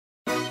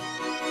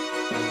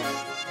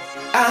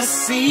I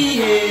see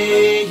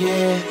it,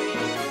 yeah.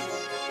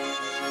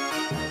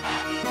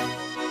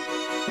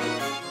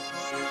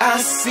 I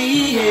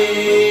see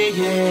it,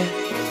 yeah.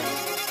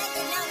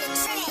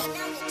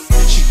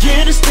 She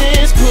get a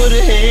stance, put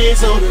her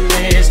hands on her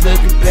legs,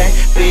 looking back,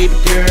 baby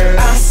girl.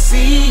 I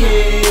see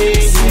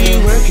it, see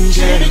you working,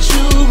 Jenny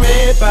Choo,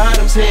 red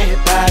bottoms, head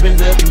bobbing,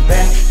 looking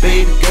back,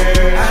 baby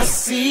girl. I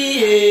see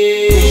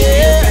it,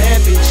 yeah.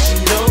 Bad bitch, she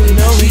know it,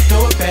 she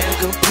throw it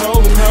back, go pro.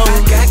 I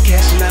got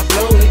cash and I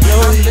blow it.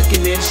 I'm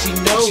looking at it, she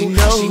know, she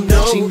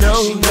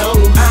know.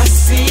 I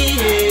see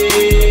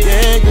it,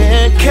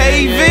 yeah.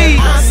 KV.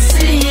 I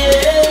see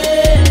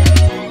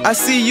it. I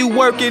see you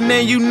working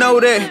and you know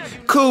that.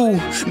 Cool,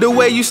 the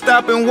way you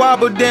stop and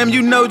wobble, damn,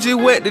 you know just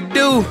what to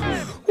do.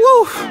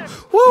 Woo,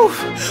 woo,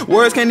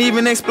 words can't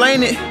even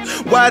explain it.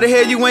 Why the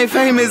hell you ain't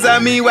famous? I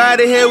mean, why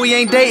the hell we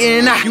ain't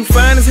dating? You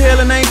fine as hell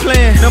and ain't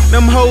playing.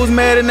 Them hoes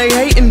mad and they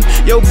hating.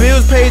 Your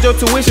bills paid, your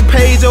tuition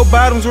paid, your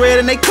bottoms red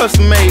and they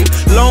custom made.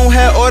 Long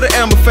hair or the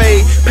amber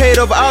fade, paid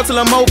over all till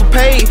I'm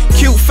overpaid.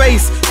 Cute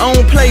face,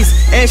 own place,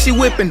 and she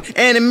whipping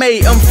anime.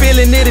 I'm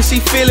feeling it and she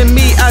feeling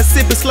me. I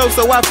sip it slow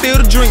so I feel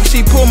the drink.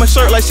 She pull my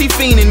shirt like she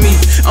fiending me.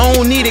 I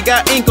don't need it,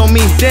 got ink on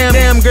me.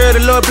 Damn girl,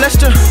 the Lord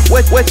blessed her.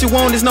 What you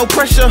want is no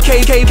pressure.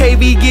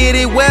 KB get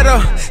it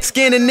wetter.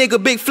 Skinny nigga,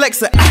 big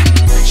flexer.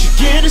 She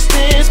get a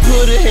stance,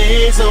 put her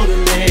hands on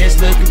her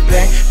legs, looking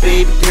back,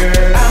 baby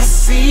girl. I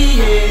see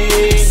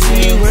it,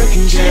 see you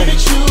working, Jenny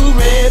Choo,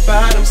 red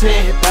bottoms,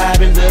 head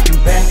bobbing,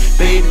 looking back,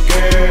 baby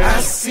girl.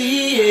 I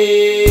see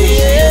it,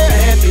 yeah.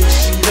 Bad bitch,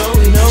 she know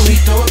it, she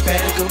throw it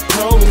back, go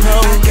pro.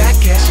 I got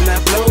cash and I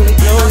blow it.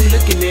 I'm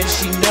looking at it,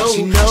 she know.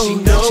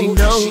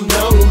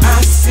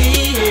 I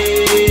see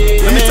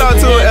it. Let me talk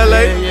to her,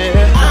 LA.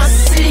 I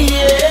see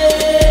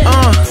it.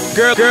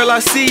 Girl, I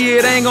see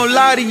it, ain't gon'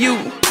 lie to you.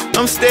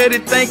 I'm steady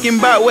thinking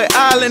about what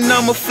island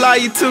I'ma fly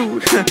you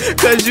to.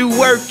 Cause you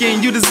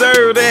working, you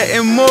deserve that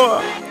and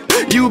more.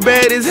 You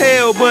bad as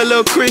hell, but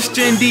lil'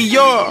 Christian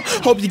Dior.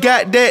 Hope you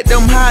got that,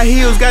 them high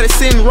heels, got it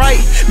sitting right.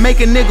 Make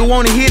a nigga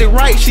wanna hit it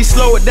right. She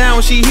slow it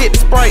down, she hit the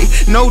Sprite.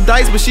 No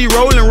dice, but she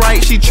rolling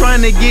right. She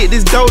trying to get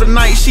this dough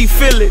tonight, she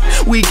feel it.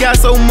 We got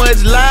so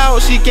much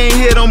loud, she can't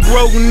hit them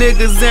broke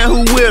niggas and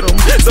who with them.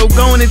 So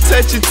go on and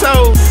touch your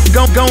toe,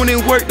 go on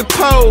and work the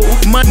pole.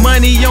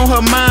 Money on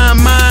her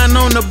mind, mine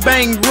on the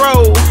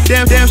bankroll.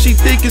 Damn, she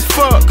thick as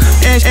fuck,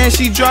 and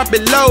she drop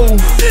it low.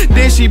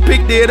 Then she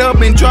picked it up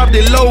and dropped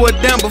it lower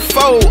than before.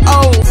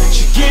 Oh,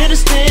 she get a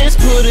stance,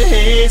 put her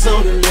hands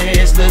on her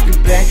legs,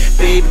 looking back,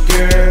 baby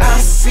girl. I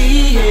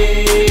see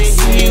it,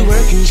 see you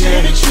working,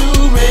 Jenny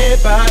Choo,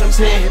 red bottoms,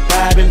 head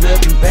bobbing,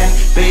 looking back,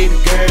 baby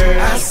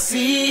girl. I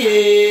see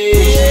it,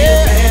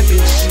 yeah. Bad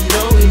bitch, she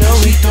know it,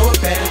 she throw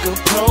it back, go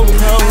pro.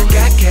 I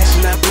got cash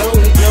and I blow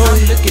it. I'm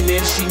looking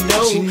at it, she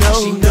know.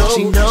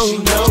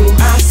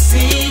 I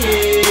see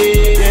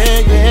it,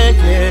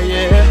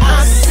 yeah.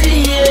 I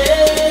see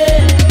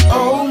it.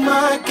 Oh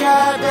my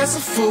God, that's a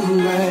fool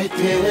right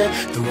there.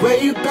 The way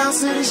you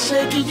bounce it and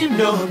shake it, you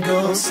know I'm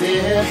gon' say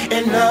it.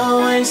 And no,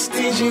 I ain't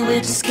stingy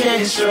with this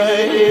cash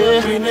right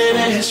here. Bring that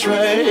ass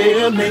right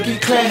here, make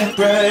it clap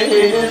right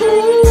here.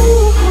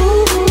 Ooh,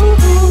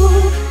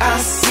 I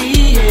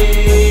see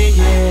it,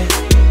 yeah.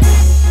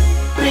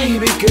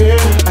 Baby girl,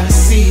 I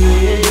see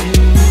it.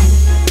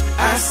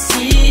 I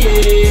see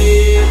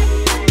it.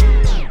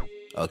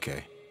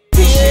 okay.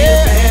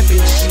 Yeah, bad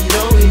bitch, she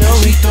know it,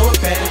 she throw it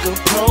back, go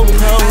pro. I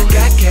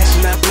got cash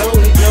and I blow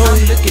it. I'm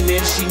looking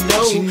at it, she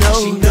know.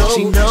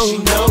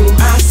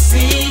 I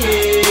see